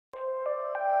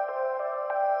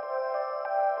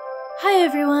Hi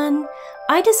everyone!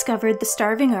 I discovered the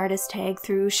Starving Artist tag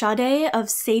through Sade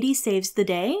of Sadie Saves the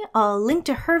Day. I'll link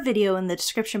to her video in the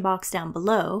description box down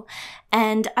below,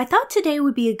 and I thought today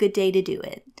would be a good day to do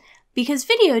it, because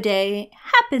video day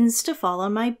happens to fall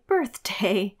on my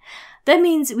birthday. That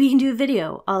means we can do a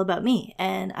video all about me,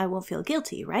 and I won't feel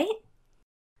guilty, right?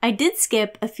 I did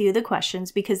skip a few of the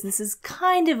questions because this is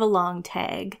kind of a long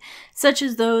tag, such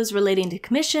as those relating to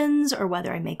commissions or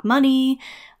whether I make money,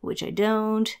 which I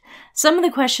don't. Some of the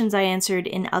questions I answered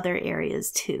in other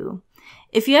areas too.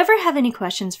 If you ever have any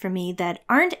questions for me that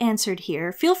aren't answered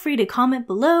here, feel free to comment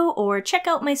below or check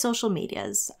out my social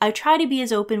medias. I try to be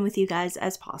as open with you guys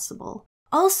as possible.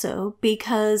 Also,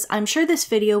 because I'm sure this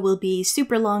video will be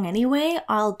super long anyway,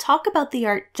 I'll talk about the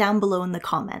art down below in the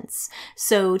comments.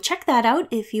 So check that out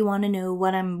if you want to know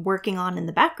what I'm working on in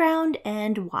the background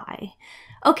and why.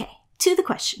 Okay, to the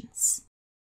questions.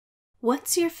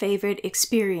 What's your favorite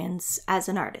experience as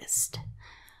an artist?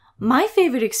 My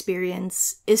favorite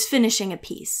experience is finishing a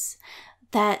piece.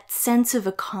 That sense of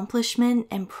accomplishment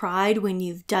and pride when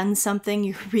you've done something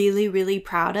you're really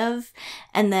proud of,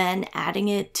 and then adding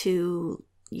it to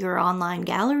your online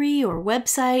gallery or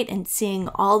website and seeing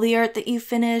all the art that you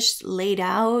finished laid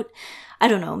out. I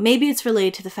don't know, maybe it's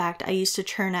related to the fact I used to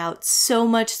churn out so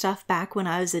much stuff back when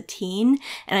I was a teen,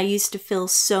 and I used to fill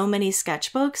so many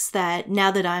sketchbooks that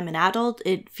now that I'm an adult,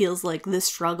 it feels like the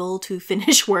struggle to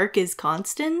finish work is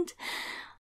constant.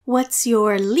 What's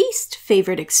your least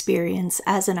favorite experience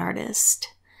as an artist?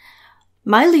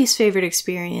 My least favorite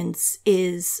experience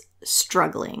is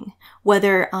struggling.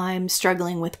 Whether I'm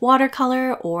struggling with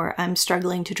watercolor, or I'm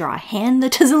struggling to draw a hand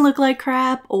that doesn't look like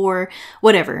crap, or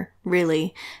whatever,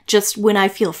 really. Just when I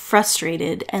feel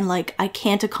frustrated and like I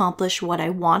can't accomplish what I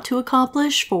want to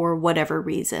accomplish for whatever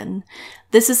reason.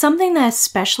 This is something that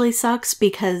especially sucks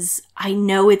because I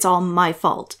know it's all my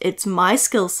fault. It's my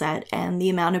skill set and the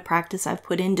amount of practice I've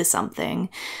put into something.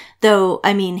 Though,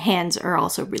 I mean, hands are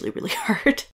also really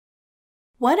hard.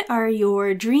 What are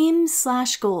your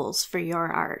dreams/goals for your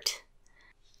art?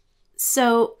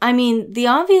 So, I mean, the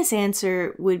obvious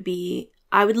answer would be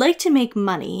I would like to make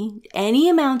money, any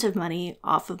amount of money,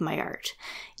 off of my art.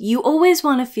 You always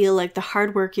want to feel like the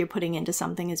hard work you're putting into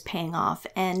something is paying off,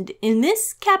 and in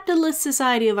this capitalist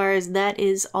society of ours, that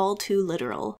is all too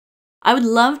literal. I would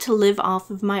love to live off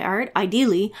of my art,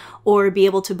 ideally, or be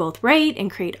able to both write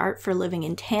and create art for a living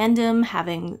in tandem,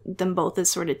 having them both as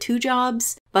sort of two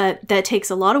jobs. But that takes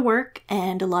a lot of work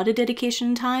and a lot of dedication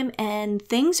and time, and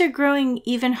things are growing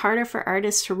even harder for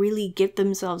artists to really get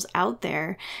themselves out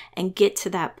there and get to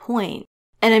that point.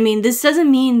 And I mean, this doesn't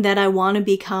mean that I want to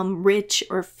become rich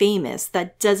or famous.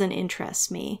 That doesn't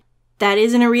interest me. That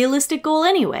isn't a realistic goal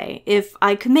anyway. If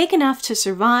I could make enough to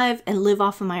survive and live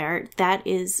off of my art, that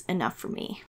is enough for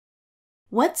me.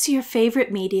 What's your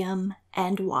favorite medium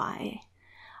and why?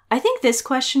 I think this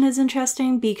question is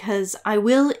interesting because I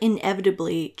will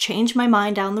inevitably change my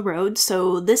mind down the road,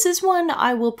 so this is one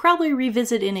I will probably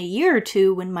revisit in a year or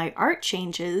two when my art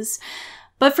changes.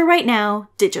 But for right now,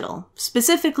 digital,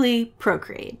 specifically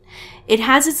Procreate. It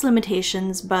has its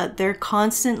limitations, but they're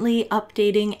constantly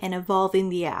updating and evolving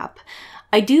the app.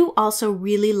 I do also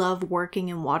really love working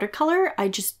in watercolor. I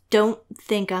just don't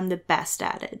think I'm the best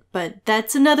at it, but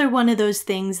that's another one of those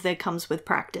things that comes with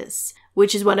practice,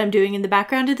 which is what I'm doing in the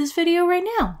background of this video right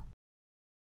now.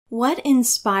 What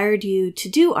inspired you to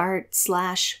do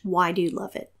art/why do you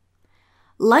love it?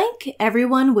 Like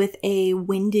everyone with a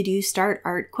when did you start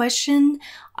art question,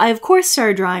 I of course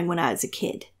started drawing when I was a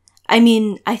kid. I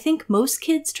mean, I think most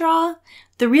kids draw.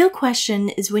 The real question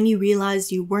is when you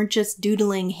realized you weren't just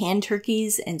doodling hand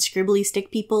turkeys and scribbly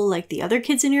stick people like the other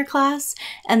kids in your class,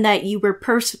 and that you were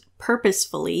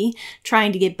purposefully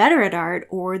trying to get better at art,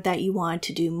 or that you wanted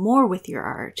to do more with your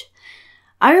art.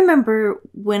 I remember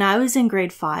when I was in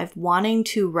grade 5 wanting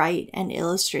to write and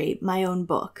illustrate my own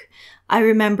book. I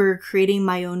remember creating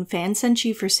my own fan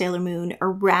senshi for Sailor Moon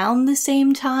around the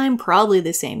same time, probably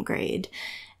the same grade.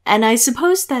 And I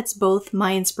suppose that's both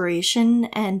my inspiration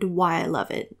and why I love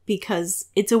it, because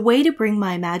it's a way to bring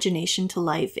my imagination to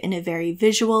life in a very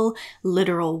visual,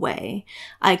 literal way.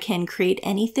 I can create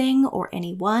anything or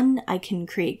anyone. I can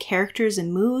create characters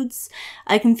and moods.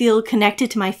 I can feel connected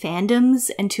to my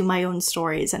fandoms and to my own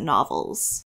stories and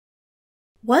novels.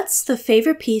 What's the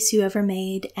favorite piece you ever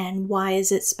made, and why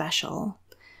is it special?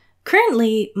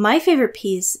 Currently, my favorite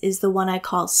piece is the one I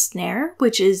call Snare,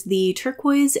 which is the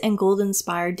turquoise and gold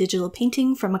inspired digital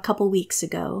painting from a couple weeks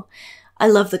ago. I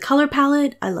love the color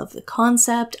palette, I love the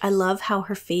concept, I love how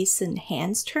her face and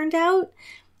hands turned out.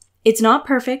 It's not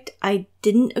perfect, I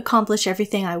didn't accomplish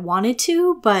everything I wanted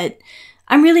to, but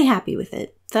I'm really happy with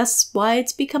it. That's why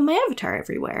it's become my avatar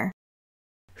everywhere.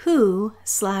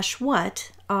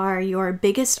 Who/what are your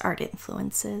biggest art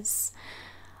influences?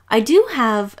 I do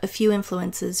have a few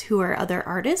influences who are other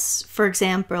artists. For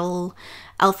example,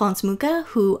 Alphonse Mucha,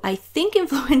 who I think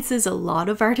influences a lot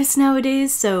of artists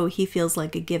nowadays, so he feels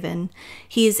like a given.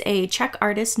 He's a Czech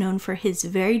artist known for his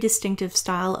very distinctive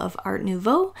style of Art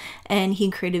Nouveau, and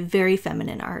he created very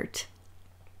feminine art.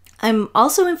 I'm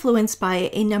also influenced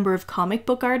by a number of comic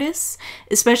book artists,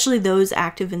 especially those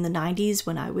active in the 90s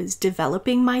when I was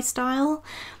developing my style.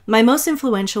 My most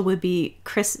influential would be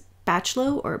Chris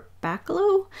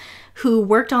Bachalo, who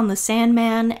worked on The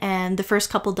Sandman and the first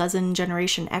couple dozen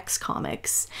Generation X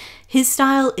comics. His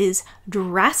style is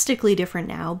drastically different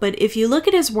now, but if you look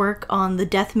at his work on the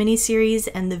Death miniseries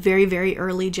and the very, very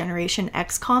early Generation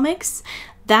X comics,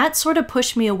 that sort of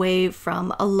pushed me away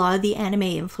from a lot of the anime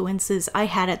influences I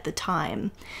had at the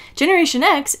time. Generation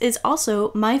X is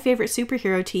also my favorite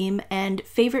superhero team and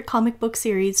favorite comic book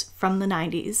series from the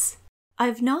 90s.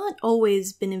 I've not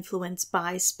always been influenced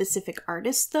by specific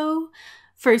artists though.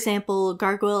 For example,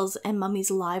 Gargoyles and Mummies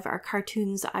Alive are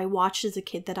cartoons I watched as a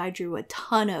kid that I drew a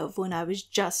ton of when I was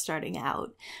just starting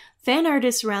out. Fan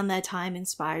artists around that time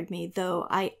inspired me, though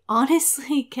I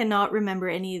honestly cannot remember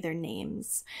any of their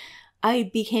names.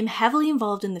 I became heavily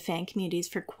involved in the fan communities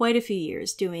for quite a few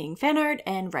years, doing fan art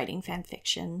and writing fan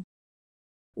fiction.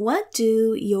 What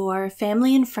do your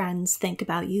family and friends think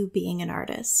about you being an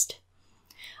artist?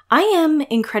 I am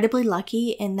incredibly lucky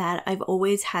in that I've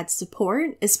always had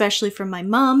support, especially from my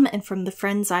mom and from the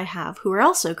friends I have who are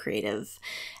also creative.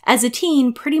 As a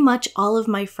teen, pretty much all of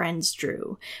my friends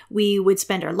drew. We would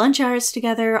spend our lunch hours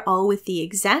together, all with the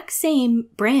exact same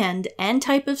brand and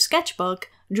type of sketchbook,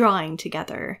 drawing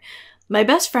together. My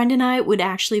best friend and I would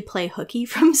actually play hooky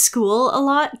from school a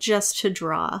lot just to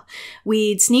draw.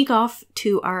 We'd sneak off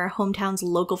to our hometown's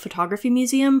local photography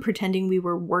museum pretending we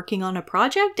were working on a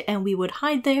project, and we would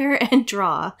hide there and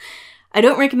draw. I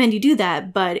don't recommend you do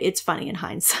that, but it's funny in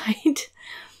hindsight.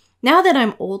 Now that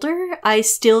I'm older, I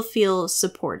still feel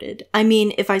supported. I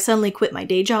mean, if I suddenly quit my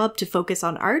day job to focus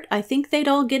on art, I think they'd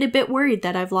all get a bit worried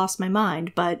that I've lost my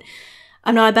mind, but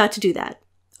I'm not about to do that.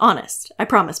 Honest, I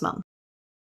promise, Mom.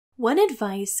 What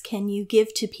advice can you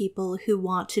give to people who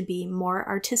want to be more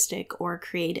artistic or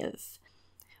creative?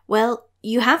 Well,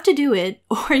 you have to do it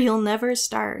or you'll never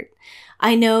start.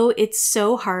 I know it's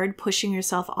so hard pushing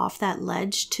yourself off that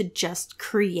ledge to just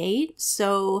create,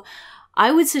 so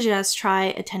I would suggest try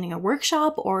attending a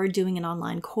workshop or doing an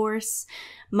online course.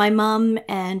 My mom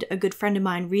and a good friend of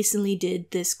mine recently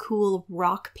did this cool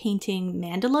rock painting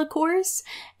mandala course,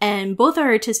 and both are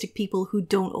artistic people who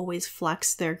don't always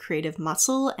flex their creative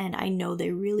muscle, and I know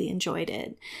they really enjoyed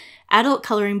it. Adult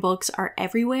coloring books are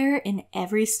everywhere in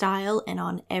every style and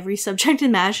on every subject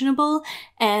imaginable,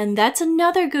 and that's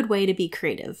another good way to be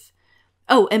creative.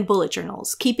 Oh, and bullet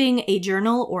journals. Keeping a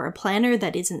journal or a planner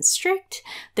that isn't strict,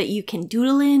 that you can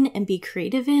doodle in and be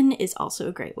creative in, is also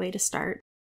a great way to start.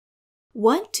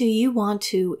 What do you want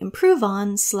to improve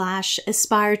on /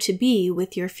 aspire to be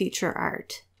with your future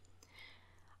art?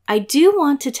 I do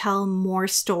want to tell more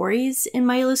stories in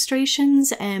my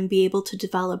illustrations and be able to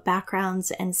develop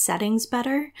backgrounds and settings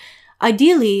better.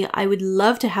 Ideally, I would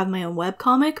love to have my own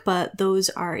webcomic, but those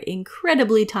are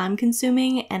incredibly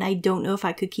time-consuming, and I don't know if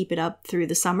I could keep it up through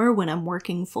the summer when I'm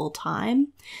working full-time.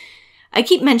 I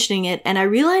keep mentioning it, and I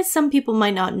realize some people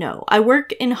might not know. I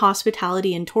work in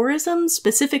hospitality and tourism,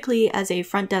 specifically as a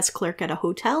front desk clerk at a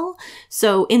hotel,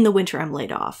 so in the winter I'm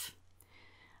laid off.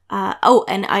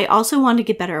 And I also want to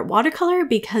get better at watercolor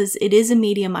because it is a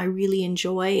medium I really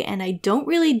enjoy, and I don't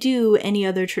really do any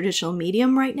other traditional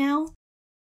medium right now.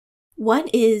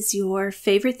 What is your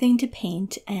favorite thing to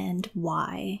paint and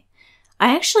why?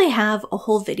 I actually have a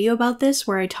whole video about this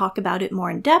where I talk about it more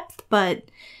in depth, but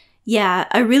yeah,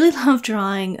 I really love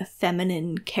drawing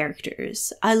feminine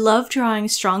characters. I love drawing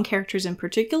strong characters in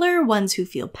particular, ones who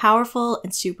feel powerful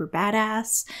and super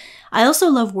badass. I also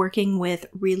love working with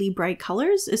really bright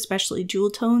colors, especially jewel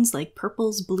tones like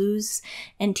purples, blues,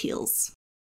 and teals.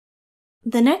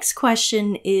 The next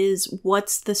question is,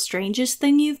 what's the strangest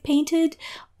thing you've painted?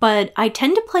 But I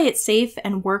tend to play it safe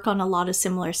and work on a lot of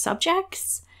similar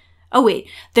subjects. Oh wait,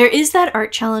 there is that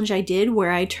art challenge I did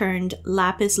where I turned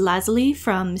Lapis Lazuli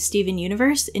from Steven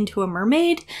Universe into a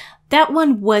mermaid. That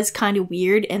one was kind of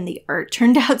weird and the art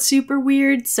turned out super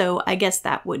weird, so I guess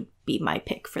that would be my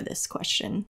pick for this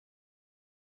question.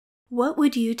 What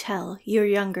would you tell your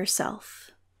younger self?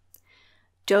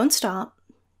 Don't stop,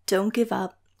 don't give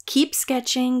up, keep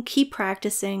sketching, keep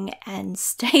practicing, and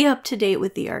stay up to date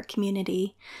with the art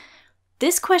community.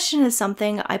 This question is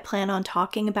something I plan on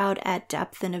talking about at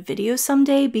depth in a video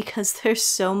someday because there's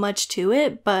so much to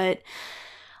it, but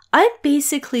I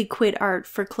basically quit art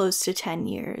for close to 10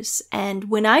 years, and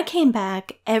when I came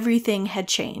back, everything had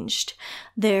changed.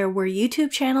 There were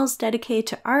YouTube channels dedicated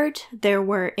to art, there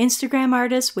were Instagram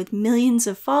artists with millions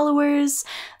of followers,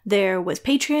 there was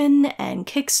Patreon and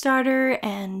Kickstarter,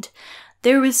 and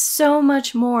there was so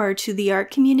much more to the art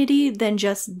community than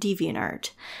just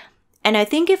DeviantArt. And I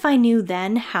think if I knew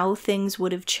then how things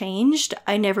would have changed,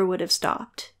 I never would have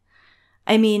stopped.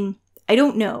 I mean, I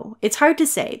don't know. It's hard to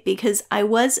say because I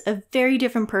was a very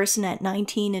different person at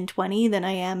 19 and 20 than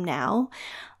I am now.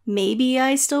 Maybe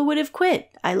I still would have quit.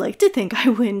 I like to think I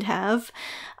wouldn't have.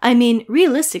 I mean,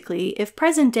 realistically, if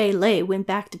present day Ley went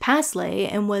back to past Ley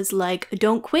and was like,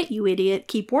 "Don't quit, you idiot,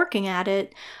 keep working at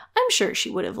it," I'm sure she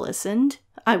would have listened.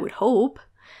 I would hope.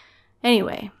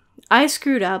 Anyway, I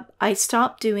screwed up. I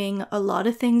stopped doing a lot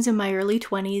of things in my early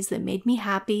 20s that made me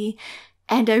happy,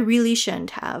 and I really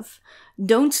shouldn't have.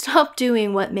 Don't stop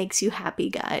doing what makes you happy,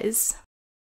 guys.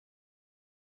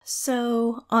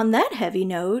 So, on that heavy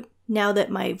note, now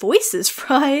that my voice is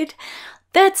fried,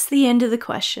 that's the end of the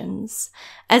questions.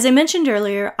 As I mentioned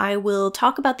earlier, I will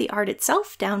talk about the art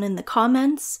itself down in the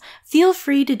comments. Feel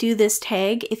free to do this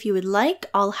tag if you would like.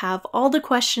 I'll have all the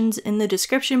questions in the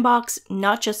description box,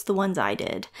 not just the ones I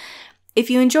did. If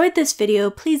you enjoyed this video,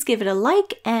 please give it a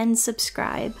like and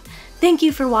subscribe. Thank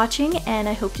you for watching, and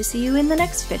I hope to see you in the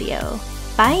next video.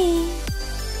 Bye!